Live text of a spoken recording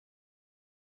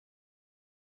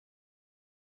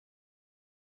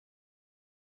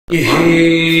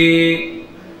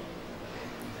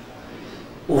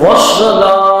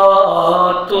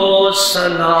والصلاة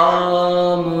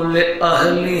والسلام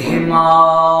لأهلهما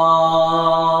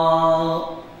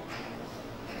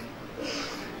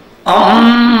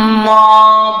أما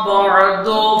بعد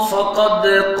فقد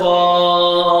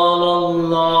قال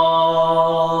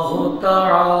الله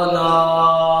تعالى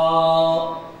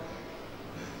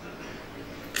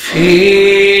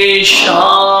في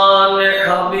شان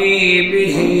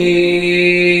حبيبه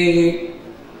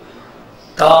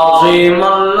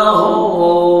تعظيما له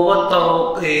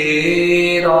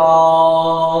وتوقيرا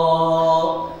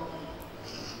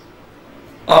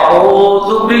أعوذ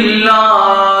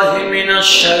بالله من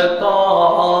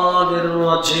الشيطان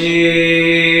الرجيم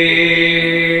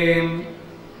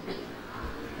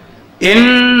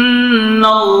إن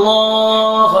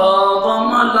الله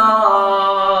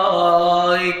وملائكته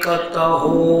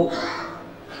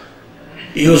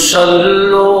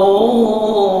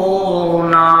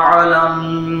يصلون على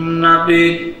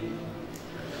النبي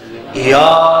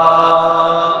يا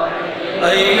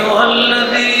أيها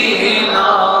الذين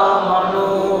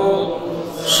آمنوا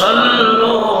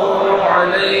صلوا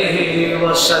عليه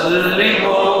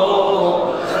وسلموا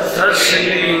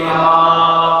تسليما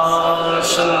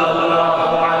صلى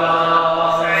الله على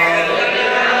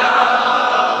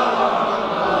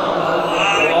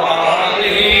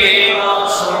وآله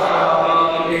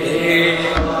وصحبه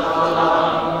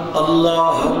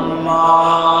اللهم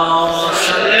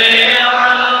صل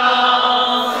على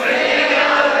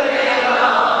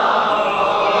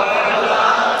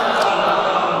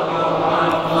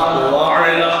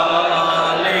وعلى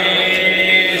آل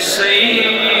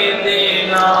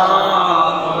سيدنا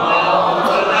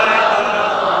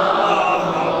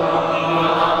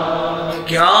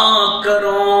کیا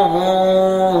کروں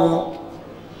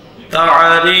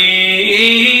تعریف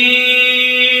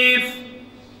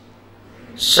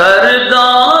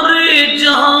سردار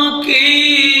جہاں کی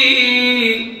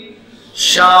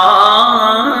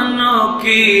شان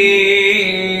کی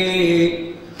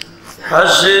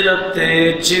حضرت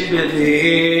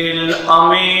جبریل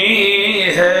امی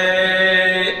ہے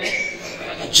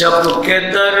جبکہ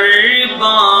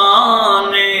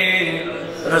دربان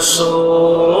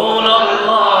رسول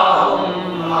اللہم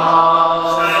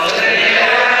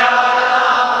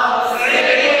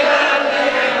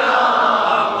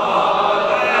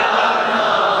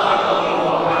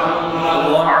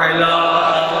وعلى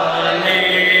آل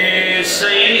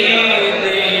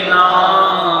سيدنا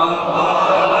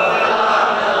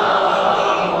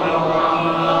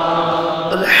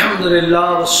الحمدللہ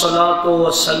والصلاة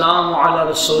والسلام علی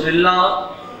رسول اللہ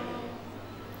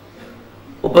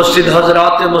उपस्थित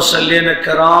हजरात मुसल्लीन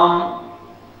कराम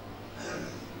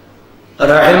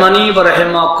रहमनी व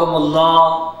रहमाकुमुल्लाह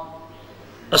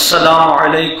अस्सलामु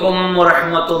अलैकुम व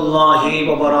रहमतुल्लाहि व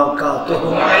बरकातुहु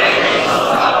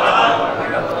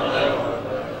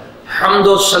হামদ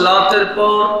ও সালাতের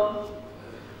পর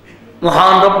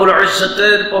মহান রব্বুল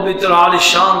ইজ্জতের পবিত্র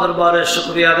আলিশান দরবারে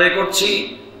শুকরিয়া আদায় করছি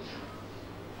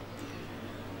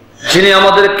যিনি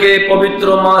আমাদেরকে পবিত্র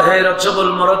মাহে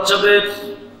রজবুল মুরাজ্জবের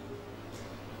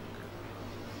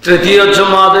তৃতীয়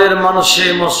জুমাদের মানুষে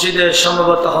মসজিদে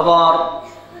সমবেত হবার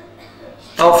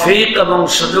তৌফিক এবং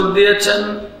সুযোগ দিয়েছেন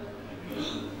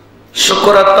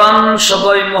শুকর আতান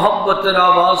সবাই মোহব্বতের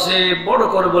আওয়াজে বড়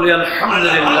করে বলি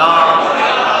আলহামদুলিল্লাহ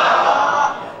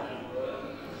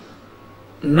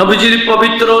নবীজির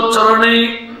পবিত্র চরণে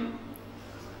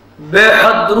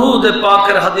বেহাদ দুরূদ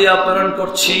পাকের হাদিয়া প্রেরণ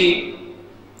করছি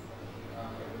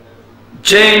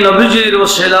যে নবীজির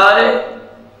ওসিলায়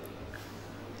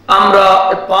আমরা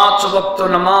 5 ওয়াক্ত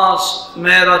নামাজ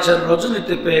মেরাজের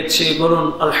রজনীতে পেয়েছি বলুন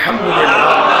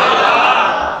আলহামদুলিল্লাহ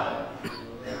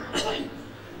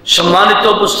সম্মানিত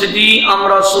উপস্থিতি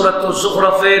আমরা সূরাত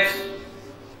যুখরুফের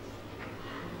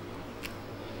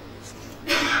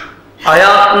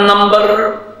আয়াত নম্বর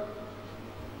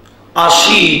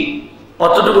 80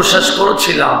 অতটুকু শেষ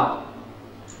করেছিলাম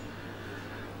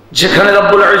যেখানে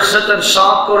রব্বুল ইজ্জত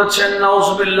ইরশাদ করেছেন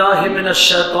নাউযু বিল্লাহি মিনাশ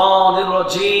শাইতানির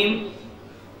রাজীম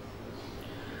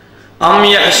আম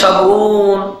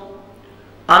ইয়াহসাবুন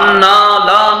আন্না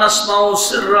লা নাসমাউ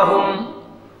সিররাহুম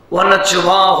ওয়া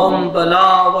নাজওয়াহুম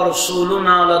বালা ওয়া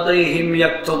রাসূলুনা লাদাইহিম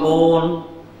ইয়াকতুবুন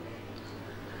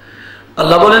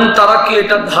আল্লাহ বলেন তারা কি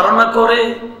এটা ধারণা করে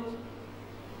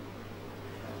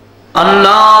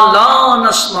আন্না লা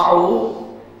নাসমাউ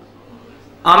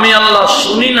আমি আল্লাহ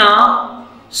শুনি না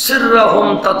সিররাহুম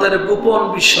তাদের গোপন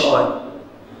বিষয়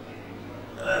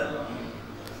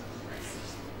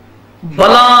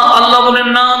বলা আল্লাহ বলেন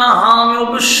না না হ্যাঁ আমি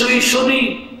অবশ্যই শুনি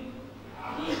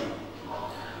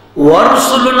ওয়া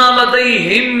রাসূলুনা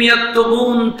লাদাইহিম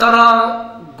ইয়াকতুবুন তারা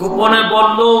গোপনে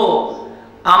বলল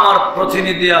আমার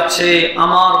প্রতিনিধি আছে,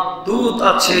 আমার দূত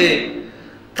আছে,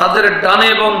 তাদের ডানে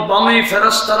এবং বামে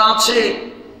ফেরেশতারা আছে,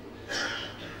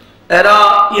 এরা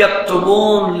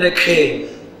ইয়াকতুবুন লেখে।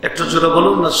 একটু জোরে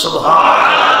বলুন না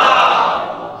সুবহানাল্লাহ।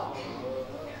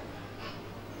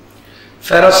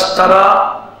 ফেরেশতারা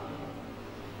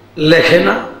লেখে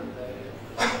না?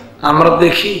 আমরা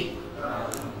দেখি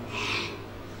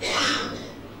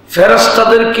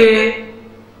ফেরেশতাদেরকে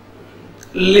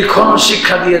লিখন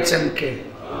শিক্ষা দিয়েছেন কে?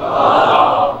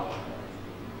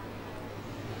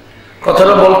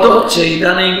 কথাটা বলতে হচ্ছে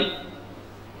ইদানিং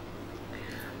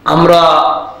আমরা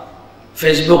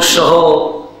ফেসবুক সহ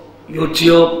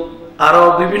ইউটিউব আরো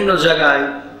বিভিন্ন জায়গায়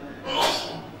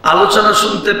আলোচনা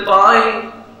শুনতে পাই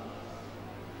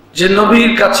যে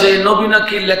নবীর কাছে নবী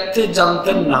নাকি লিখতে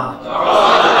জানতেন না,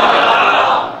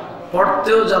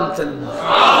 পড়তেও জানতেন না,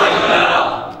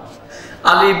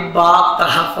 আলিফ বা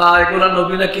তাহফা এগুলা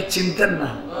নবী নাকি চিনতেন না।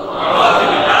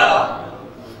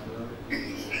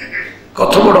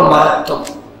 কত বড় মারাত্মক!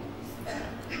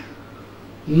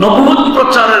 নবুয়ত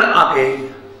প্রচারের আগে,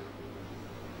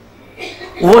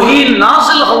 ওহী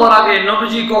নাযিল হওয়ার আগে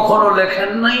নবীজি কখনো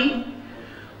লেখেন নাই,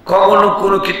 কখনো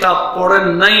কোনো কিতাব পড়েন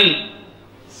নাই,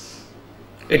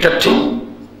 এটা ঠিক।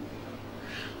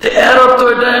 এর অর্থ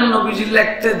এটা নবীজি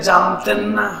লিখতে জানতেন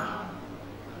না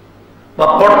বা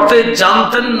পড়তে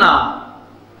জানতেন না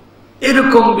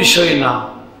এরকম বিষয় না।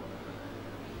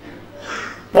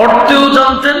 পড়তেও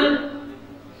জানতেন,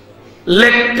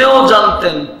 লিখতেও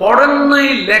জানতেন। পড়েন নাই,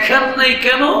 লেখেন নাই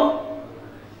কেন?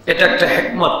 এটা একটা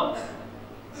হিকমত।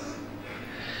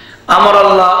 আমার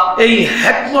আল্লাহ এই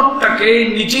হিকমতটাকে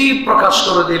নিজেই প্রকাশ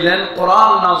করে দিলেন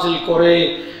কোরআন নাযিল করে,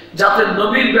 যাতে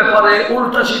নবীর ব্যাপারে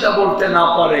উল্টা সিধা বলতে না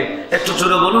পারে। একটু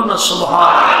জোরে বলুন না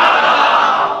সুবহানাল্লাহ।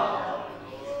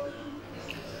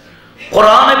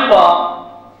 কোরআনে পাক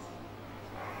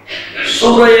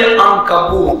সূরা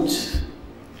আনকাবুত,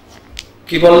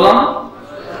 কি বললাম?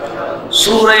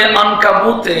 সূরা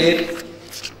আনকাবুতের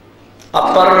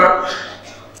আপনার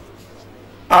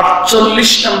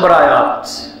 48 নম্বর আয়াত।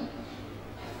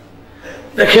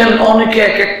 দেখেন অনেকে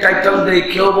এক এক টাইটেল দেয়,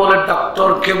 কেউ বলে ডক্টর,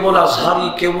 কেউ বলে আজহারি,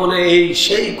 কেউ বলে এই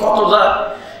সেই, কত যায়।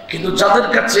 কিন্তু যাদের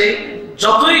কাছে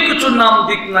যতই কিছু নাম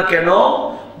দিক না কেন,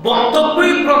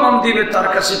 বক্তব্যই প্রমাণ দিবে তার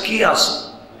কাছে কি আছে,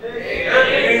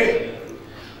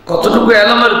 কতটুকু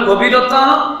ইলমের গভীরতা,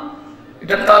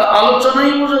 এটা তার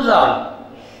আলোচনাই বোঝা যায়।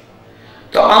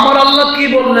 তো আমার আল্লাহ কি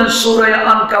বললেন সূরা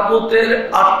আনকাবুতের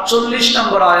 48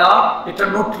 নম্বর আয়াত, এটা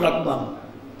নোট রাখবেন,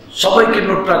 সবাইকে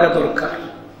নোট রাখা দরকার।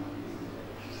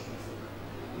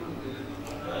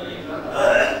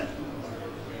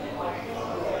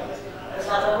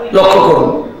 লক্ষ্য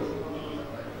করুন,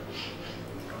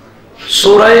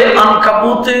 সূরা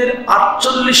আনকাবুতের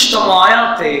 48তম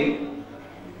আয়াতে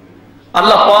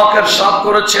আল্লাহ পাক ইরশাদ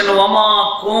করেছেন, ওয়ামা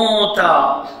কুনতা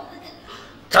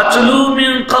তাতলু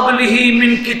মিন ক্বাবলিহি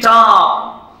মিন কিতাব।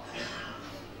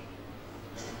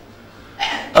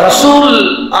 রাসূল,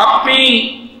 আপনি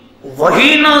ওহী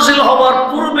নাযিল হওয়ার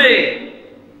পূর্বে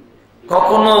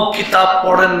কখনো কিতাব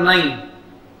পড়েন নাই।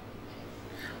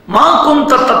 মা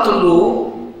কুনতা তাতলু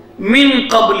মিন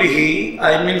ক্বাবলিহি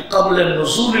আই মিন ক্বাবলি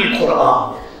নুজুলিল কোরআন।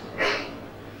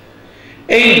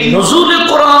 এই নুজুলে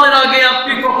কোরআনের আগে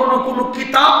আপনি কখনো কোনো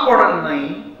কিতাব পড়েন নাই।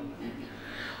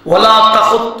 ওয়ালা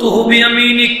তাখুতুহু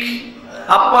বিয়ামিনিক,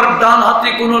 আপনার ডান হাতে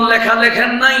কোনো লেখা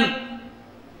লেখেন নাই।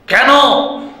 কেন?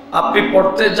 আপনি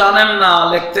পড়তে জানেন না,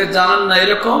 লিখতে জানেন না,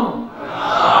 এরকম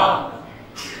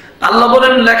আল্লাহ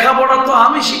বলেন লেখাপড়া তো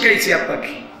আমি শিখাইছি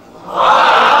আপনাকে,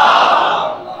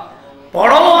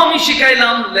 পড়াও আমি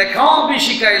শিখাইলাম, লেখাও আমি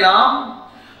শিখাইলাম।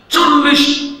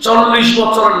 40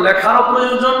 বছর লেখারও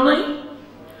প্রয়োজন নেই,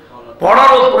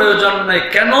 পড়ারও প্রয়োজন নেই।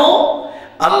 কেন?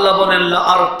 আল্লাহ বলেন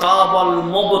আরতাবাল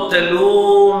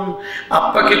মুবতিলুন,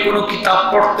 আপনাকে কোনো কিতাব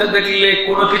পড়তে দেখলে,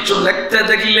 কোনো কিছু লিখতে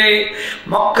দেখলে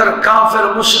মক্কার কাফের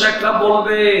মুশরিকরা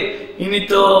বলবে ইনি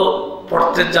তো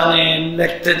পড়তে জানেন,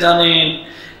 লিখতে জানেন,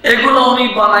 এগুলো উনি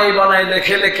বানাই বানাই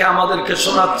লেখে লেখে আমাদেরকে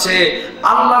শোনাচ্ছে,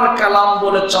 আল্লাহর কালাম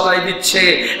বলে চলাই দিচ্ছে।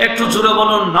 একটু জোরে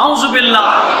বলুন নাউজুবিল্লাহ।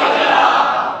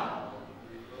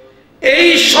 এই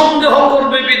সন্দেহ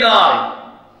করবে বিদায়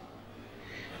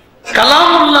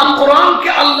কালামুল্লাহ, কোরআনকে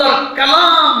আল্লাহর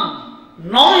কালাম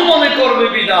নয় মনে করবে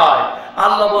বিদায়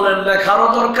আল্লাহ বলেন লেখারও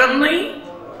দরকার নেই,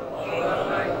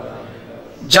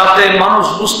 যাতে মানুষ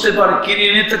বুঝতে পারে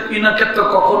ইনাকে তো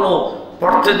কখনো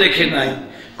পড়তে দেখে নাই,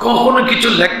 কখনো কিছু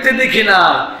লিখতে দেখি না,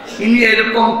 ইনি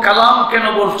এরকম কালাম কেন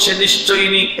বলছে, নিশ্চয়ই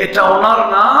ইনি এটা ওনার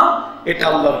না, এটা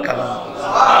আল্লাহর কালাম।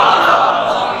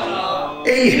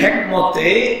 এই হিকমতে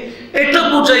এটা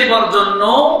বুঝাইবার জন্য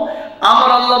আমার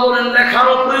আল্লাহ বলেন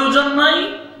লেখারও প্রয়োজন নাই,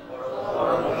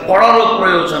 পড়ারও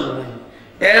প্রয়োজন নেই।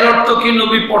 এর অর্থ কি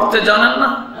নবী পড়তে জানেন না?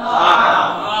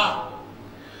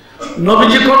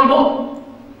 নবীজি করব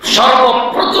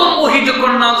সর্বপ্রথম ওহী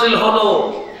যখন নাজিল হলো,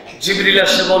 জিবরিল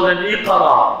এসে বললেন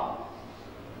ইকরা।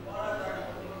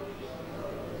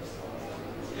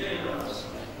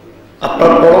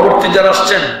 আপনার পরবর্তী যারা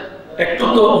আসছেন একটু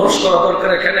তো হোস করা দরকার,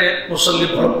 এখানে মুসল্লি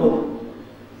ভরপুর,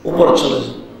 উপরে চলে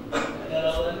যান,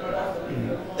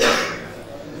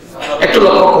 একটু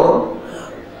লক্ষ্য করুন,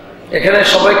 এখানে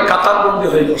সবাই কাতারবন্দি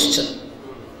হয়ে বসছেন।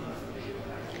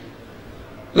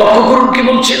 লক্ষ্য করুন কি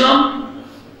বলছিলাম,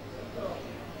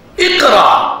 ইকরা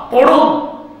পড়ুন।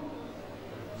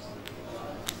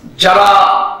 যারা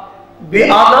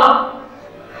বেআদব,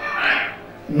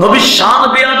 নবীর শান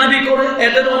বেয়াদবি করে,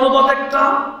 এদের অনুবাদ একটা।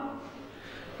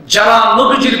 যারা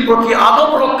নবীজির প্রতি আদব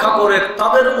রক্ষা করে,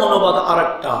 তাদের অনুবাদ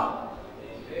আরেকটা।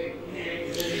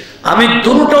 আমি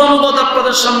দুটো অনুবাদ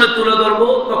আপনাদের সামনে তুলে ধরবো,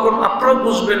 তখন আপনারা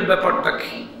বুঝবেন ব্যাপারটা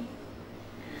কি।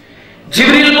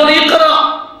 জিবরিল বলে ইকরা,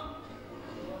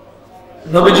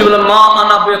 নবীজি বলেন মা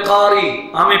আনা বেকারি,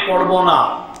 আমি পড়বো না।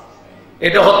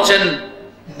 এটা হচ্ছেন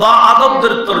বা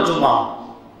আদবদের তরজমা।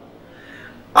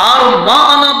 আর মা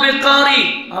আনা বেকারি,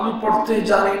 আমি পড়তে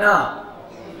জানি না,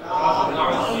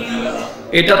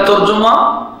 এটা তরজমা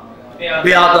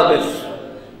বেআদবের।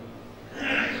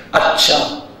 আচ্ছা,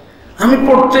 আমি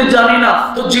পড়তে জানি না,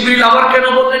 তো জিবরিল আবার কেন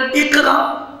বললেন ইকরা?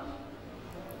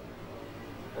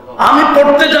 আমি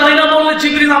পড়তে জানি না বললে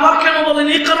জিবরিল আবার কেন বলেন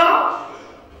ইকরা?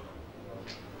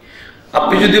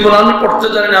 আপনি যদি বলেন আমি পড়তে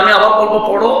জানি না, আমি আবার বলবো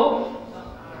পড়ো,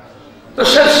 তো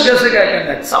শেষ গেছে,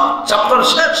 চ্যাপ্টার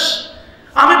শেষ।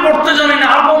 আমি পড়তে জানি না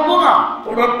আর বলবো না,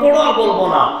 পড়ো আর বলবো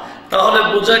না। তাহলে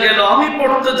বোঝা গেল আমি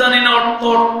পড়তে জানি না অর্থ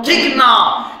ঠিক না,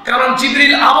 কারণ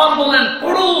জিবরিল আবার বলেন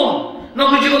পড়ুন,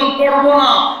 নবীজি বলেন পড়বো না।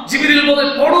 জিবরিল বলে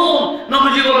পড়ুন,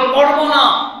 নবীজি বলে পড়বো না।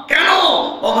 কেন?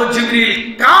 ওগো জিবরিল,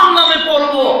 কার নামে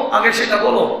পড়বো আগে সেটা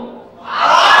বলো।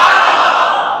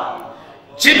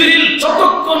 জিবরিল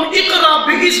যতক্ষণ ইকরা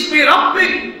বিইসমি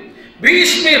রাব্বিক,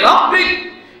 বিইসমি রাব্বিক,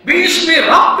 বিইসমি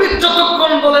রাব্বিক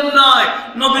যতক্ষণ বলেন নাই,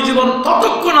 নবীজি বলেন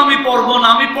ততক্ষণ আমি পড়বো না।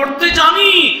 আমি পড়তে জানি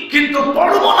কিন্তু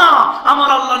পড়বো না। আমার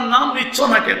আল্লাহর নাম নিচ্ছ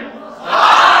না কেন?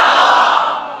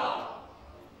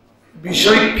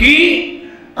 বিষয় কি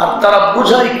আর তারা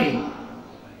বুঝায় কি?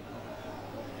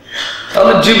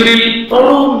 তাহলে জিবরিল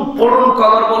পড়ুন পড়ুন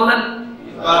কবার বললেন।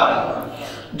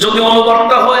 যদি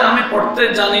অনুবাদটা হয় আমি পড়তে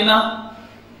জানি না,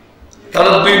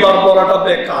 তাহলে দুইবার পড়াটা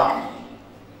বেকার।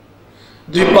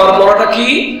 দুইবার পড়াটা কি?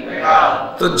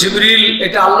 তো জিবরিল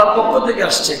এটা আল্লাহর পক্ষ থেকে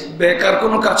আসছে, বেকার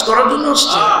কোনো কাজ করার জন্য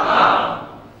আসছে?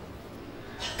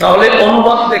 তাহলে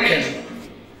অনুবাদ দেখেন,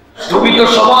 তুমি তো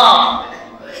সবাই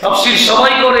তাফসীর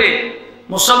সবাই করে,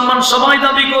 মুসলমান সবাই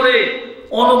দাবি করে,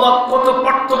 অনুবাদ কত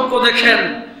পার্থক্য দেখেন।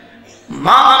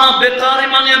 মা আনা বেকারি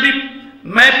মানে আমি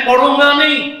मैं पढ़ूंगा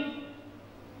नहीं,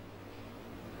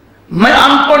 मैं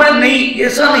अनपढ़ नहीं,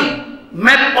 ऐसा नहीं,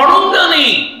 मैं पढ़ूंगा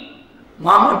नहीं।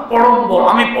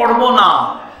 আমি পড়বো না।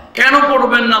 কেন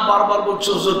পড়বেন না? বারবার বলছে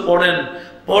হুজুর পড়েন,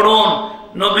 পড়ুন।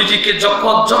 নবীজিকে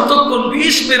যতক্ষণ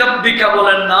বিইসমি রাব্বিকা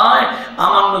বলেন নাই,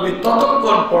 আমার নবী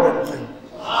ততক্ষণ পড়েন নাই।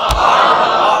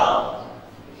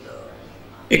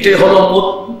 এটাই হলো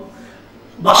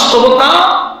বাস্তবতা।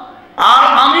 আর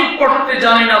আমি পড়তে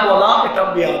জানি না বলা, এটা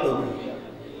বেয়াদবি।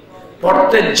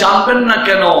 পড়তে জানবেন না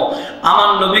কেন? আমার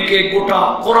নবীকে গোটা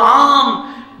কোরআন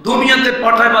দুনিয়াতে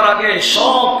পাঠাবার আগে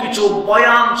সবকিছু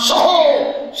বয়ান সহ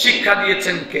শিক্ষা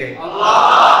দিয়েছেন কে?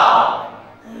 আল্লাহ।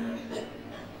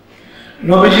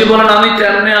 নবীজি বলেন আমি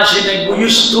তেমনি আসি নাই,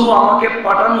 বুইস্তু, আমাকে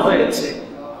পাঠানো হয়েছে।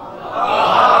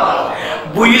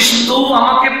 বুইস্তু,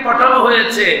 আমাকে পাঠানো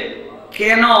হয়েছে।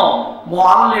 কেন?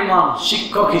 মুআল্লিমান,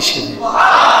 শিক্ষক হিসেবে।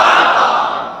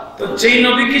 তো যেই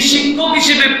নবীকে শিক্ষক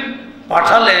হিসেবে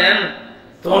পাঠালেন,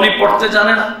 তো উনি পড়তে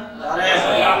জানেন না?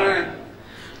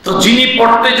 তো যিনি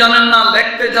পড়তে জানেন না,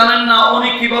 লিখতে জানেন না, উনি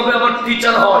কিভাবে আবার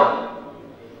টিচার হয়?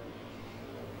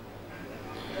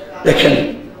 দেখেন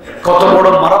কত বড়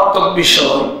মারাত্মক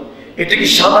বিষয়। এটা কি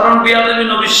সাধারণ বেয়াদবি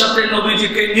নবীর সাথে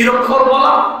নবীজিকে নিরক্ষর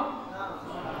বলা?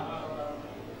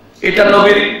 এটা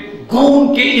নবীর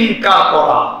গুণকে ইনকার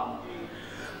করা।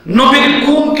 নবীর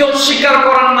গুণকে অস্বীকার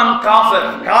করার নাম কাফের।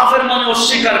 কাফের মানে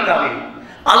অস্বীকারী।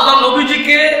 আল্লাহ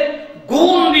নবীজিকে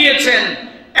গুণ দিয়েছেন,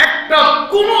 একটা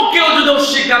কোন কেউ যদি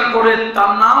অস্বীকার করে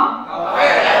তার নাম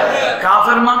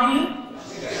কাফের, মানে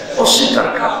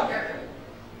অস্বীকারী।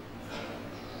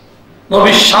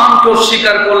 নবীর শানকে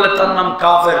অস্বীকার করলে তার নাম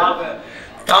কাফের।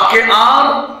 তাকে আর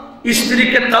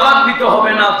স্ত্রীকে তালাক দিতে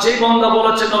হবে না। যে বান্দা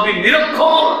বলেছে নবী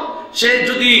নিরক্ষর, সে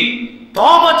যদি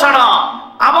তওবা ছাড়া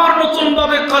আবার নতুন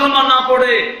ভাবে কলমা না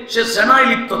পড়ে, সে জিনায়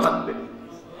লিপ্ত থাকবে।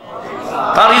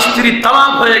 তার স্ত্রী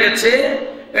তালাক হয়ে গেছে,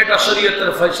 এটা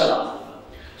শরীয়তের ফয়সালা।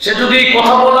 সে যদি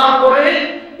কথা বলার পরে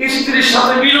স্ত্রীর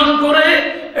সাথে মিলন করে,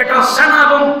 এটা সেনা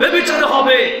এবং ব্যভিচার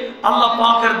হবে, আল্লাহ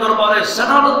পাকের দরবারে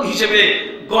সেনা হিসেবে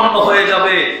গণ্য হয়ে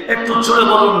যাবে। একটু জোরে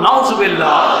বলুন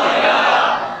নাউজুবিল্লাহ।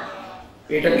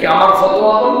 এটা কি আমার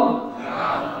ফতোয়া বলুন?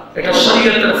 এটা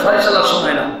শরীয়তের ফয়সালা,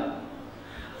 শোনায় না।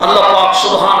 আল্লাহ পাক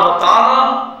সুবহানাহু ওয়া তাআলা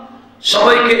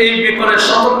সবাইকে এই ব্যাপারে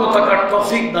সতর্ক থাকার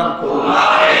তৌফিক দান করুন।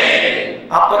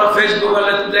 আপনারা ফেসবুকে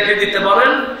লিখে দিতে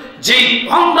পারেন, যেই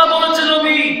বান্দা বলেছে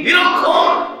নবী নিরক্ষর,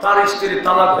 তার স্ত্রী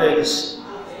তালাক হয়ে গেছে,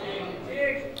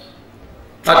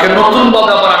 তাকে নতুন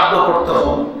ভাবে আবার আগ্রহ করতে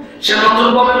হবে, সে নতুন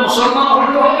ভাবে মুসলমান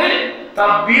হতে হবে,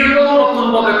 তার বিয়েটাও নতুন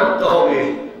ভাবে করতে হবে।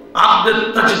 আব্দের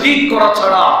তাজদীদ করা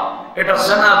ছাড়া এটা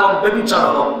জিনা এবং ব্যভিচার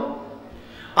হবে।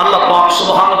 আল্লাহ পাক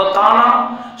সুবহানাহু ওয়া তাআলা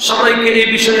সবাইকে এই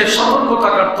বিষয়ে সতর্ক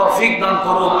থাকার তৌফিক দান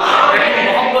করুন। একটু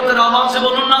মহব্বতের আওয়াজে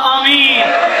বলুন না আমিন।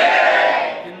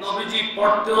 নবীজি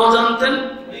পড়তেও জানতেন,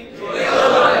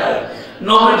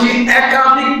 নবীজি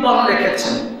একাধিকবার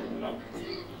লিখেছেন,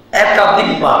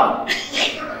 একাধিকবার।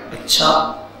 আচ্ছা,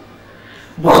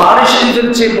 বুখারী শরীফের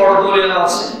চেয়ে বড় দলিল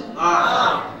আছে।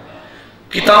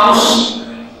 কিতাবুস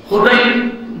হুদাই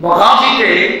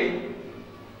বগাবিতে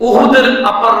উহুদের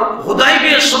আপার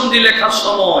হুদাইবিয়া সন্ধি লেখার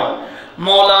সময়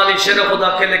মওলা আলী শেরে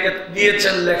খোদাকে লিখে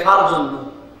দিয়েছেন লেখার জন্য।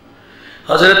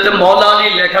 হযরত মওলা আলী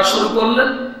লেখা শুরু করলেন,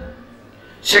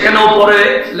 সেখানে উপরে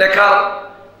লেখার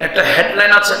একটা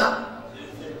হেডলাইন আছে না,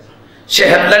 সে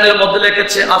হেডলাইনের মধ্যে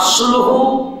লিখেছে আসলুহু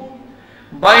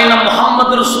বাইনা মুহাম্মদ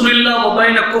রাসূলুল্লাহ ওয়া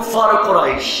বাইনা কুফার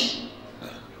কুরাইশ।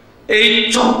 এই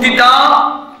চুক্তিটা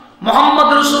মুহাম্মদ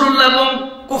রাসূলুল্লাহ এবং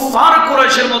কুফার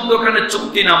কুরাইশের মধ্যখানে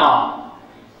চুক্তিনামা।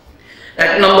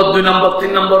 1 নম্বর 2 নম্বর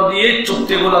 3 নম্বর দিয়ে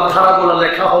চুক্তিগুলা ধারাগুলা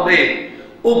লেখা হবে।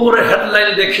 উপরে হেডলাইন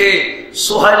দেখে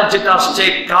সুহাইল যেটা আসছে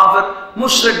কাফের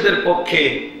মুশরিকদের পক্ষে,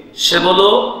 সে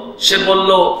বলল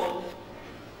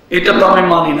এটা তো আমি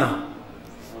মানি না।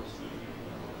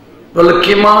 বলে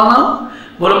কি মানে না?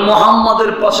 বলে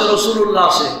মুহাম্মাদের পাশে রাসূলুল্লাহ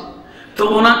আছে, তো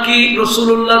ওনাকে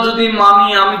রাসূলুল্লাহ যদি মানি,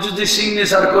 আমি যদি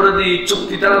সিগনেচার করে দিই,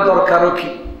 চুক্তিটার দরকারও কি?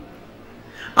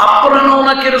 আপনারা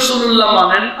ওনাকে রাসূলুল্লাহ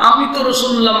মানেন, আমি তো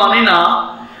রাসূলুল্লাহ মানি না,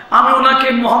 আমি ওনাকে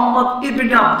মুহাম্মদ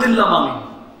ইবনে আব্দুল্লাহ মানি,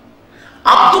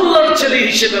 আব্দুল্লাহর ছেলে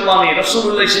হিসেবে মানি,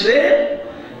 রাসূলুল্লাহ হিসেবে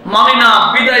মানি না।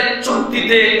 বিদায়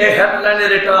চুক্তিতে এই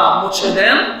হেডলাইনের এটা মুছে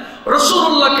দেন,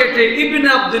 রাসূলুল্লাহ কেটে ইবনে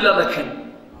আব্দুল্লাহ লেখেন।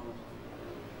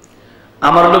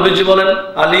 আমার নবীজি বলেন,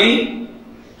 আলী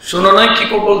শুনো নাই কি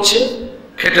বলছে,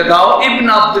 কেটে দাও,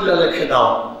 ইবনে আব্দুল্লাহ লিখে দাও।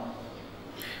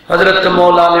 হযরত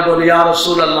মওলা আলী বলে, ইয়া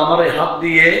রাসূলুল্লাহ, আমার হাত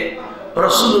দিয়ে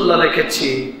রাসূলুল্লাহ লিখেছি,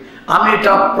 আমি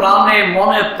এটা প্রাণে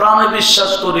মনে প্রাণে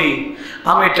বিশ্বাস করি,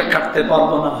 আমি এটা কাটতে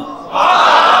পারবো না।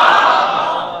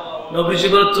 নবীজি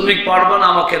বলে, তুমি পারবে না,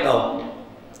 আমাকে দাও।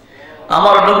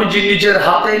 আমার নবীজি নিজের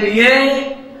হাতে নিয়ে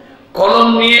কলম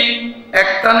নিয়ে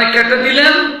একটানে কেটে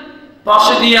দিলেন,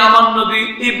 পাশে দিয়ে আমার নবী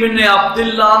ইবনে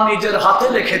আব্দুল্লাহ নিজের হাতে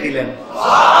লিখে দিলেন।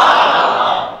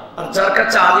 আর যার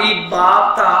কাছে আলিফ বা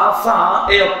তা সা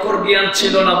এই অক্ষর জ্ঞান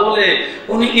ছিল না বলে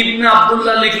উনি ইবনে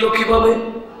আব্দুল্লাহ লিখলো কিভাবে?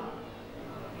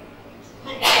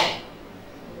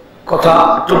 কথা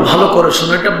একটু ভালো করে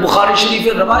শুনে, এটা বুখারী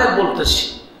শরীফের রওয়ায়াত বলতেছি।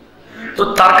 তো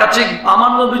তার কাছে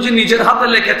আমার নবীজি নিজের হাতে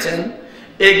লিখেছেন,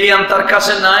 এই জ্ঞান তার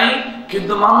কাছে নাই,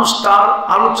 কিন্তু মানুষ তার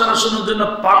আলোচনা শোনার জন্য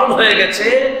পাগল হয়ে গেছে।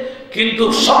 কিন্তু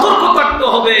সতর্ক থাকতে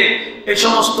হবে, এই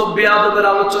সমস্ত বেয়াদবের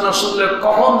আলোচনা শুনলে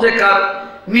কখন যে কার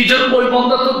নিজের ওই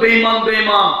বান্দা তো বেঈমান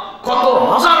কত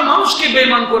হাজার মানুষকে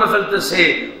বেঈমান করে ফেলতেছে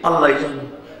আল্লাহই জানে।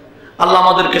 আল্লাহ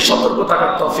আমাদেরকে সতর্ক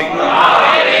থাকার তৌফিক দান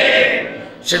করুন।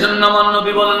 সেজন্য আমার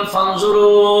নবী বলেন, ফানজুরু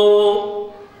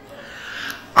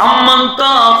আম্মান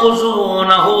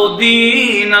তাখুযুনাহু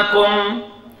দীনাকুম,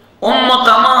 উম্মত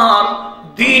আমার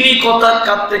দ্বীনি কথা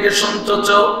কার থেকে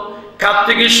শুনতেছো, কার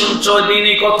থেকে শুনছো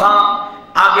দ্বীনি কথা?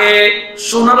 আগে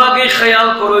শোনার আগে খেয়াল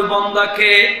করো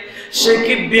বান্দাকে, সে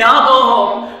কি বেয়াদব,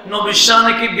 নবীর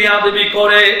শানে কি বেয়াদবি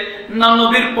করে না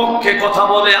নবীর পক্ষে কথা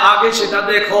বলে, আগে সেটা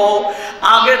দেখো।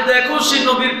 আগে দেখো সে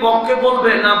নবীর পক্ষে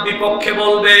বলবে না বিপক্ষে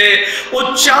বলবে।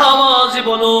 উচ্চ আওয়াজে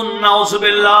বলুন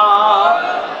নাউজুবিল্লাহ।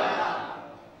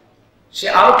 সে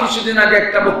আরো কিছুদিন আগে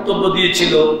একটা বক্তব্য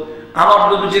দিয়েছিল, আমার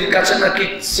নবীজির কাছে নাকি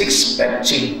 6 প্যাক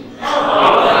ছিল।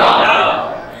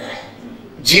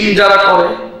 জিম যারা করে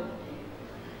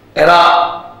এরা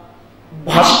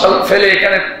ভাস্তাল ফেলে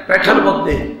এখানে পেটের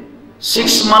মধ্যে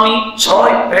 6 মানি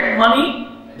 6 প্যাক মানি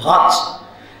ভাত,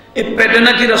 এই পেটে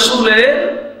নাকি রাসূলের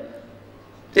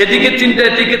এদিকে 3টা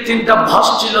এদিকে 3টা ভাত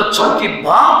ছিল, 6টি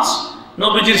ভাত।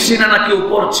 নবীজির সিনা নাকি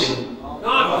উপর ছিল,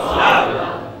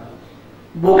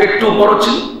 বুক একটু উপর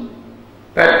ছিল,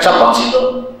 পেট চাপা ছিল,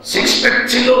 6 প্যাক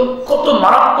ছিল। কত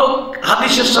মারাত্মক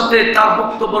হাদিসের সাথে তার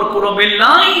বক্তব্যের কোনো মিল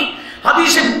নাই।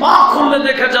 হাদিসে পাক খুললে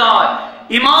দেখা যায়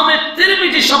ইমামে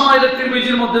তিরমিজি শামাইলে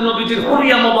তিরমিজির মধ্যে নবীজির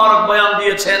হুলিয়া মোবারক বয়ান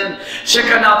দিয়েছেন,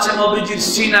 সেখানে আছে নবীজির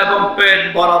সিনা এবং পেট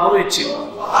বরাবরই ছিল,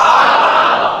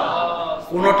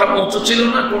 কোনটা উঁচু ছিল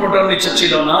না, কোনটা নিচে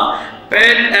ছিল না,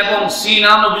 পেট এবং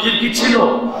সিনা নবীজির কি ছিল?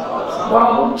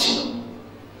 বরাবর ছিল।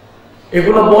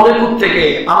 এগুলো বলে থেকে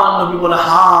আমার নবী বলে,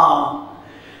 হ্যাঁ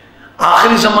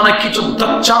আখিরি জামানায় কিছু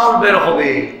দাজ্জাল বের হবে,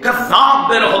 কাযযাব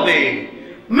বের হবে,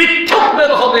 মিথ্যুক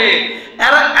বের হবে,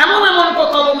 এরা এমন এমন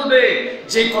কথা বলবে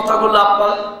যে কথাগুলো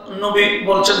আপনার নবী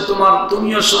বলছেন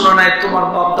তুমিও শোনো নাই, তোমার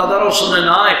বাপ দাদারাও শুনে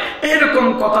নাই, এরকম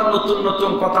কথা নতুন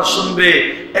নতুন কথা শুনবে,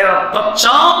 এরা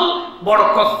দাজ্জাল, বড়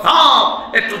কাযযাব।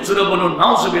 একটু জোরে বলুন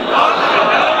নাউজুবিল্লাহ।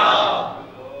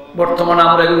 বর্তমানে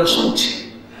আমরা এগুলো শুনছি।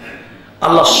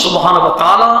 আল্লাহ সুবহানাহু ওয়া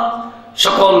তাআলা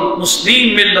সকল মুসলিম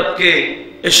মিল্লাতকে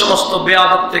এই সমস্ত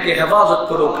বেয়াদব থেকে হেফাজত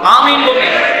করুক, আমিন বলি।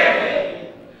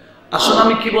 আসলে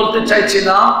আমি কি বলতে চাইছি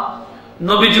না,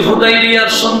 নবীজি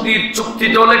হুদাইবিয়ার সন্ধির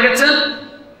চুক্তিতেও লিখেছেন,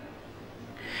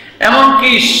 এমনকি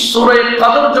সূরা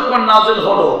কদর যখন নাযিল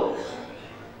হলো,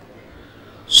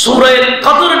 সূরা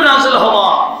কদর নাযিল হওয়া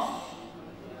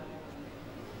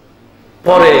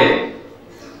পরে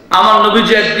আমার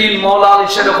নবীজি একদিন মওলা আলী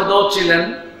শেরে খুদাও ছিলেন,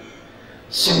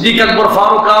 সিদ্দিক আকবর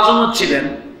ফারুক আজমও ছিলেন,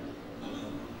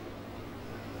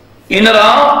 ইনারা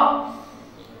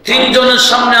তিনজনের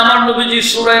সামনে আমার নবীজি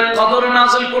সূরা কদর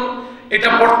নাযিল করলেন, এটা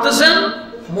পড়তেছেন।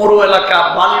 মরু এলাকা,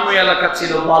 বালিময় এলাকা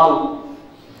ছিল, বালু,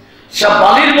 সে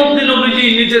বালির মধ্যে নবীজি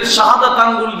নিজের শাহাদাত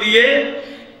আঙ্গুল দিয়ে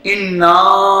ইন্না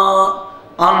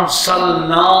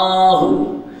আনসালনাহু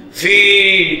ফি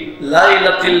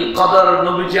লাইলাতিল কদর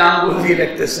নবীজি আঙ্গুল দিয়ে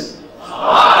লিখতেছেন।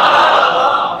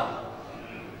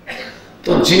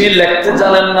 তো যিনি লিখতে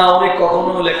জানেন না উনি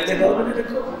কখনো লিখতে পারবেন?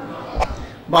 দেখো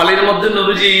বালির মধ্যে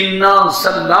নবীজি ইন্না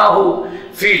আনসালনাহু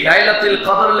ফি লাইলাতিল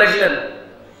কদর লিখলেন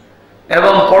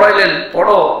এবং পড়াইলেন,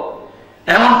 পড়ো।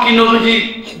 এমনকি নবীজি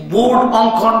বোর্ড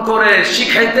অঙ্কন করে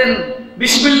শিখাইতেন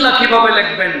বিসমিল্লাহ কিভাবে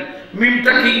লিখবেন,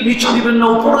 মিমটা কি নিচু দিবেন না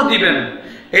উপরে দিবেন,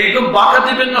 এইরকম বাঁকা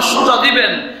দিবেন না সোজা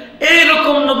দিবেন,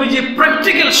 এইরকম নবীজি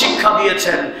প্র্যাকটিক্যাল শিক্ষা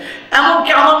দিয়েছেন।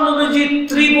 এমনকি আমার নবীজি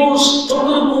ত্রিভুজ,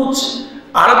 চতুর্ভুজ,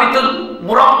 আরবিতে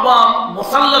মুরাব্বা,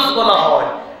 মুসাল্লাস বলা হয়,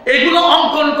 এগুলো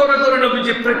অঙ্কন করে করে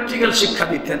নবীজি প্র্যাকটিক্যাল শিক্ষা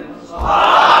দিতেন।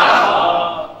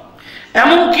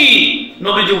 এমনকি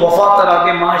নবীজি ওয়াফাতের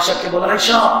আগে মা আয়েশাকে বলে,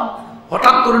 আয়েশা,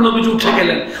 হঠাৎ করে নবীজি উঠে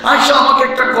গেলেন, আয়েশা আমাকে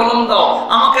একটা কলম দাও,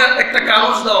 আমাকে একটা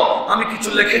কাগজ দাও, আমি কিছু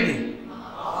লিখে দিই।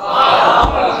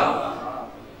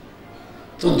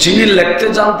 তো যিনি লিখতে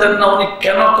জানতেন না উনি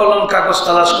কেন কলম কাগজ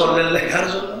তালাশ করলেন লেখার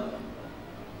জন্য?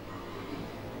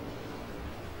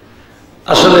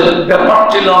 আসলে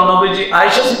ব্যাপারটি হলো নবীজি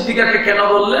আয়েশা সিদ্দিকাকে কেন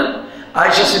বললেন?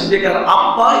 আয়েশা সিদ্দিকার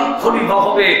আব্বাই খলিফা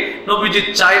হবে, নবীজি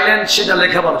চাইলেন সেটা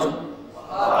লেখাবার জন্য।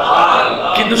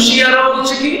 কিন্তু শিয়ারা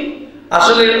বলছে কি,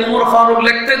 আসলে উমর ফারুক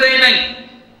লিখতে দেয় নাই,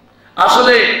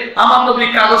 আসলে আমার নবী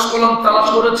কাগজ কলম তালাশ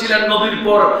করেছিলেন নবীর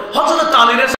পর হযরত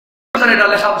আলী এটা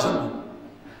লেখার জন্য।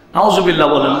 নাউজুবিল্লাহ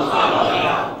বলেন।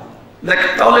 দেখ,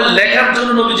 তাহলে লেখার জন্য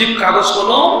নবীজি কাগজ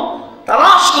কলম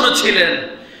তালাশ করেছিলেন।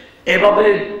 এভাবে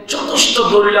যথেষ্ট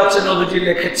দলিল আছে নবীজি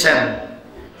লিখেছেন।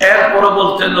 এরপরে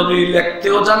বলতে নবী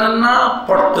লিখতেও জানেন না,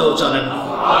 পড়তেও জানেন না,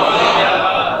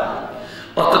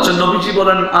 অথচ নবীজি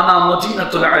বলেন আনা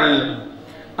মদিনাতুল ইলম,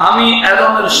 আমি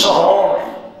ইলমের শহর।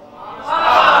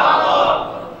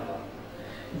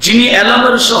 যিনি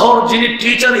ইলমের শহর, যিনি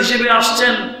টিচার হিসেবে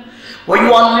আসছেন,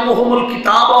 ওয়ায়ুআল্লিমুহুমুল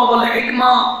কিতাবা ওয়াল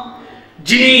হিকমা,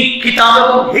 যিনি কিতাব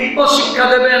এবং হিকমত শিক্ষা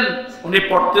দেবেন, উনি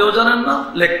পড়তেও জানেন না,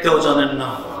 লিখতেও জানেন না।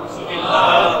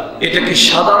 এটা কি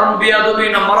সাধারণ বেয়াদবি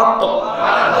না মারাত্মক?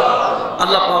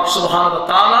 আল্লাহ পাক সুবহানাহু ওয়া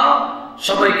তাআলা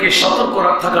সবাইকে সতর্ক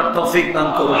থাকার তৌফিক দান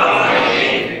করুন।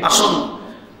 আসুন,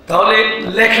 তাহলে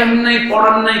লেখেন নাই,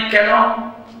 পড়েন নাই কেন?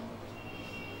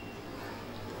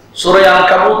 সূরা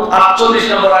আনকাবুত 48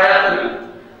 নম্বর আয়াতে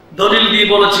দলিল দিয়ে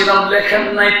বলেছিলাম, লেখেন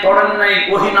নাই, পড়েন নাই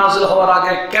ওহী নাযিল হওয়ার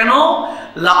আগে কেন?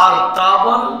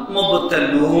 লাআরতাবাল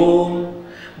মুবতালুন,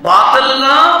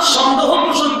 বাতিলরা সন্দেহ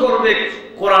পোষণ করবে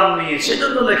কোরআন নিয়ে,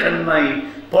 সেজন্য লেখেন নাই,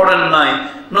 পড়েন নাই।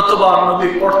 নতুবা নবী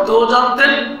পড়তেও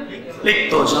জানতেন,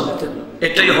 লিখতেও জানতেন।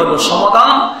 এটাই হলো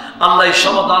সমাধান। আল্লাহ এই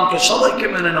সমাধানকে সবাইকে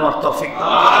মেনে নেওয়ার তৌফিক দান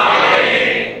করুন।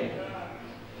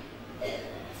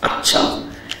 আচ্ছা,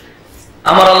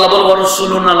 আমার আল্লাহ বলল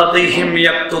রাসূলুনা লাদাইহিম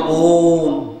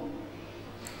ইয়াকতুবুন,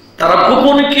 তারা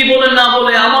গোপনে কি বলে না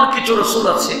বলে আমার কিছু রাসূল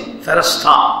আছে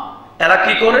ফেরেশতা, এরা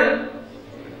কি করে?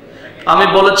 আমি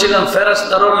বলেছিলাম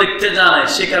ফেরেশতারাও লিখতে জানে,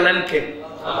 শিখালেন কে?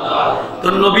 তো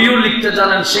নবীও লিখতে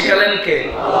জানেন, শিখালেন কে?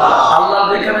 আল্লাহ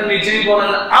যেখানে নিজেই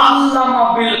বলেন আল্লামা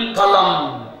বিল কলম,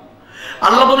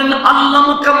 আল্লাহ বলেন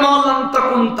আল্লামাকা মা লাম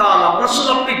তাকুন তাআলাম। রাসূল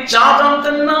আপনি যা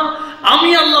জানতেন না আমি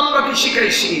আল্লাহ আপনাকে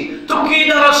শিখাইছি। তো কি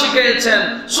দ্বারা শিখাইছেন?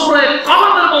 সূরা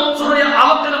কলমের মধ্যে, সূরা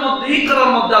আলাকের মধ্যে, ইকরার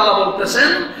মধ্যে আল্লাহ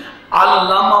বলতেছেন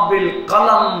আল্লামা বিল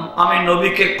কলম, আমি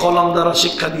নবীকে কলম দ্বারা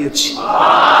শিক্ষা দিয়েছি।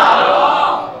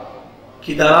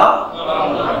 কি দ্বারা?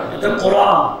 এটা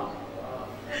কোরআন।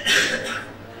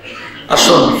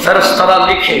 আসুন ফেরেশতারা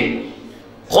লিখে,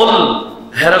 কুল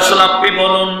হে রাসূল আপনি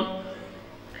বলুন,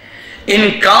 ইন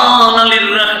কানা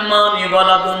লিররহমানি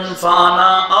ওয়ালাদুন ফানা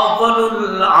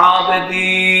আউয়ালুল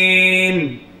আবিদিন।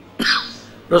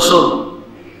 রাসূল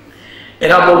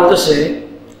এরা বলতেছে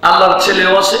আল্লাহর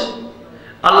ছেলেও আছে,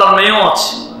 আল্লাহর মেয়েও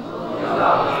আছে।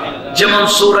 যেমন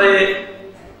সূরা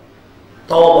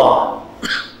তাওবা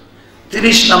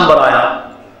 30 নম্বর আয়াত,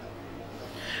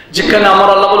 যেখানে আমার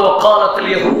আল্লাহ বলে ওয়াকালাতুল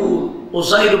ইয়াহুদ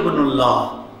উযাইর ইবনুল্লাহ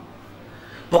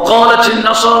ওয়া ক্বালাতিন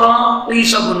নাসারা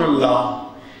ঈসা ইবনুল্লাহ।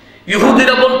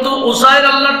 ইহুদিরা বলতো উযাইর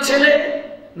আল্লাহর ছেলে,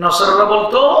 নাসারারা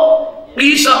বলতো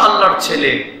ঈসা আল্লাহর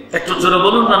ছেলে। একটু জোরে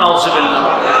বলুন না নাউযুবিল্লাহ।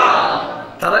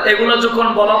 তারা এগুলা যখন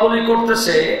বলাবলি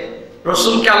করতেছে,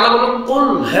 রাসূলকে আল্লাহ বলেন কুল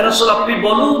হে রাসূল আপনি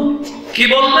বলুন। কি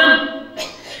বলবেন?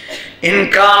 ইন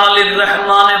কানা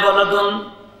লিররহমানি ওয়ালাদুন,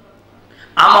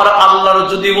 আমার আল্লাহর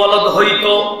যদি ওয়ালাদ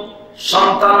হইতো,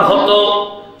 সন্তান হতো,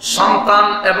 সন্তান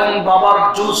এবং বাবার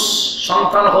জুস,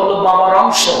 সন্তান হলো বাবার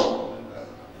অংশ,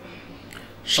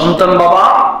 সন্তান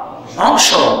বাবার অংশ।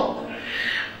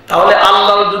 তাহলে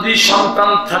আল্লাহর যদি সন্তান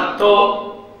থাকতো,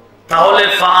 তাহলে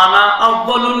ফানা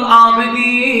আউয়ালুল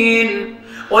আবিদিন,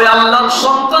 ওই আল্লাহর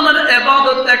সন্তানের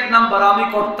ইবাদত 1 নাম্বার আমি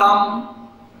করতাম।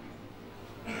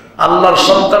 আল্লাহর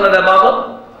সন্তানের ইবাদত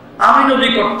আমি নবী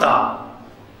করতাম।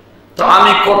 তো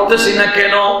আমি করতেছি না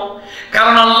কেন?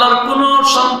 কারণ আল্লাহর কোনো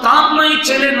সন্তান নাই,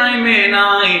 ছেলে নাই, মেয়ে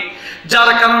নাই, যার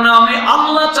কারণে আমি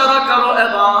আল্লাহ ছাড়া কারো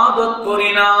ইবাদত করি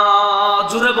না।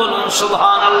 জোরে বলুন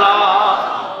সুবহানাল্লাহ।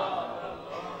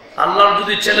 আল্লাহর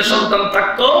যদি ছেলে সন্তান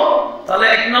থাকতো, তাহলে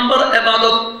 1 নম্বর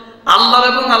ইবাদত আল্লাহর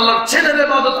এবং আল্লাহর ছেলের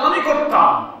ইবাদত আমি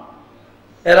করতাম।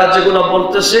 এরা যেগুলো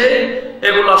বলতেছে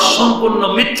এগুলো সম্পূর্ণ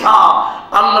মিথ্যা।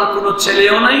 আল্লাহর কোনো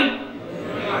ছেলেও নাই।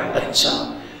 আচ্ছা,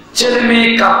 ছেলে মেয়ে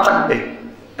কার থাকবে?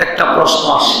 একটা প্রশ্ন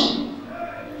আসে।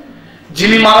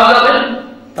 যিনি মারা যাবেন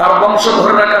তার বংশ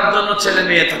ধরে রাখার জন্য ছেলে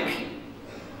মেয়ে থাকে,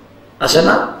 আছে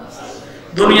না?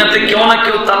 দুনিয়াতে কেউ না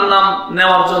কেউ তার নাম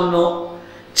নেওয়ার জন্য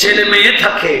ছেলে মেয়ে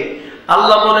থাকে।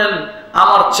 আল্লাহ বলেন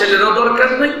আমার ছেলেরও দরকার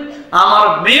নেই, আমার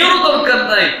মেয়েরও দরকার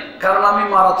নাই, কারণ আমি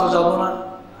মারা তো যাব না।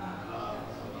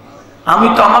 আমি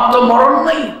তো, আমার তো মরণ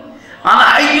নাই। আনা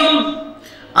হাইয়ুন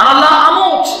আনা লা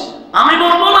আমুত, আমি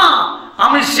মরবো না,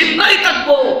 আমি জিন্দাই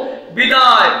থাকবো।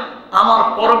 বিদায় আমার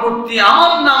পরবর্তী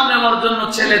আমার নাম নেওয়ার জন্য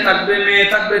ছেলে থাকবে, মেয়ে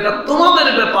থাকবে, এটা তোমাদের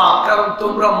ব্যাপার। কারণ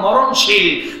তোমরা মরণশীল,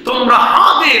 তোমরা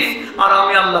হাদিস, আর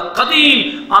আমি আল্লাহ কাদিম,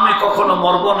 আমি কখনো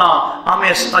মরবো না, আমি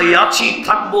স্থায়ী আছি,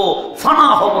 থাকবো, ফানা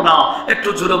হব না। একটু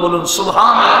জোরে বলুন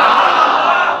সুবহানাল্লাহ।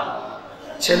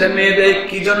 ছেলে মেয়েদের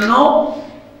কি জন্য?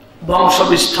 বংশ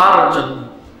বিস্তারের জন্য,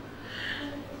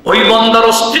 ওই বান্দার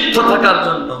অস্তিত্ব থাকার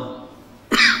জন্য।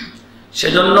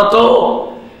 সেজন্য তো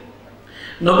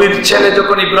নবীর ছেলে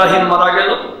যখন ইব্রাহিম মারা গেল,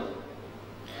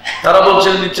 তারা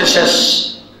বলছেন নিচে শেষ,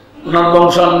 ওনার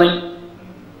বংশ আর নেই,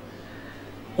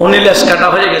 উনি লেজ কাটা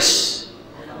হয়ে গেছে।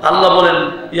 আল্লাহ বলেন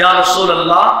ইয়া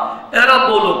রাসূলুল্লাহ, এরা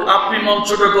বলুক, আপনি মন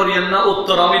ছোট করিয়েন না,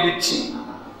 উত্তর আমি দিচ্ছি।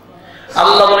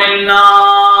 আল্লাহ বলেন না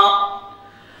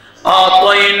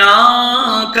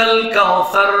আতাইনাকাল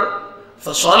কাউসার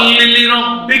ফাসাল্লি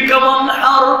লিরাব্বিকা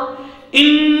ওয়ানহার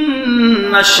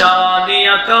ইন্না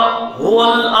শানিয়াকা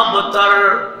হুয়াল আবতার।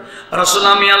 রাসূল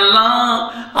আমি আল্লাহ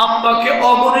আপনাকে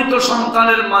অগণিত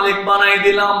সন্তানের মালিক বানাই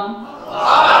দিলাম।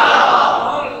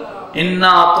 ইন্না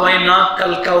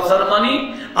আতাইনাকাল কাউসার মানে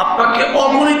আপনাকে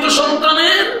অগণিত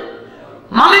সন্তানের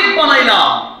মালিক বানাইলাম।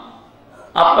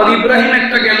 আপনার ইব্রাহিম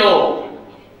একটা গেল,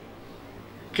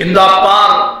 কিন্তু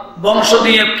আপনার বংশ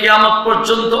দিয়ে কিয়ামত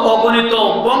পর্যন্ত অগণিত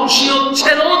বংশীয়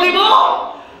ছেলেও দিব,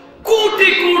 কোটি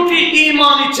কোটি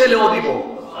ঈমানী ছেলেও দিব।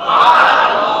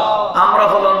 আমরা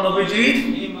হলাম নবীজির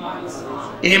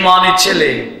ঈমানী ছেলে।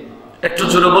 একটু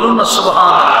জোরে বলুন না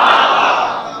সুবহানাল্লাহ।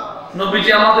 নবীজি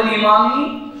আমাদের ঈমানী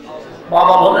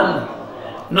বাবা, বলেন না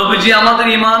নবীজি আমাদের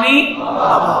ঈমানী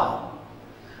বাবা।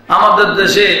 আমাদের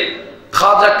দেশে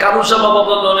খাজা কারুসা বাবা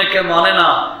বললে অনেকে মানে না।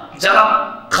 যারা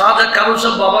খাজা কারুসা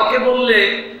বাবাকে বললে,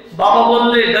 বাবা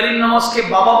বললে, গরিব নামাজকে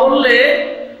বাবা বললে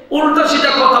উল্টা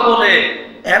সিধা কথা বলে,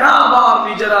 এরা আবার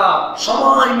নিজেরা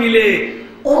সবাই মিলে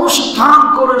অনুষ্ঠান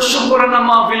করে শুকরানা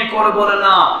মাহফিল করে বলে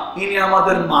না ইনি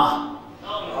আমাদের মা।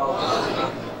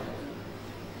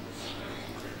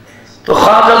 তো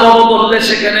খাজা বাবা বললে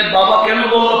সেখানে বাবা কেন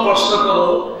বললো প্রশ্ন করো,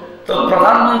 তো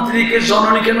প্রধানমন্ত্রীকে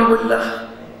জননী কেন বললা?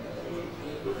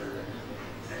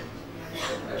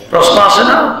 প্রশ্ন আসে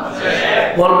না?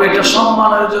 বলবে এটা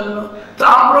সম্মানের জন্য। তা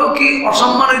আমরাও কি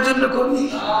অসম্মানের জন্য করি?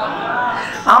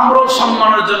 আমরাও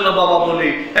সম্মানের জন্য বাবা বলি।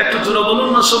 একটু জোরে বলুন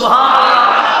না সুবহানাল্লাহ।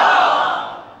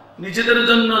 নিজেদের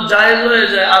জন্য জায়েজ হয়ে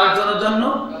যায়, আরেকজনের জন্য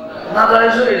না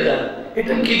জায়েজ হয়ে যায়।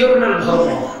 এটা কি ধরনের ধর্ম?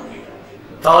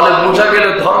 তাহলে বোঝা গেল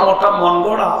ধর্মটা মন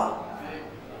গড়া,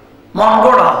 মন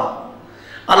গড়া।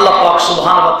 আল্লাহ পাক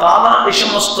সুবহানাহু ওয়া তাআলা এই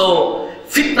সমস্ত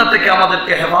ফিতনা থেকে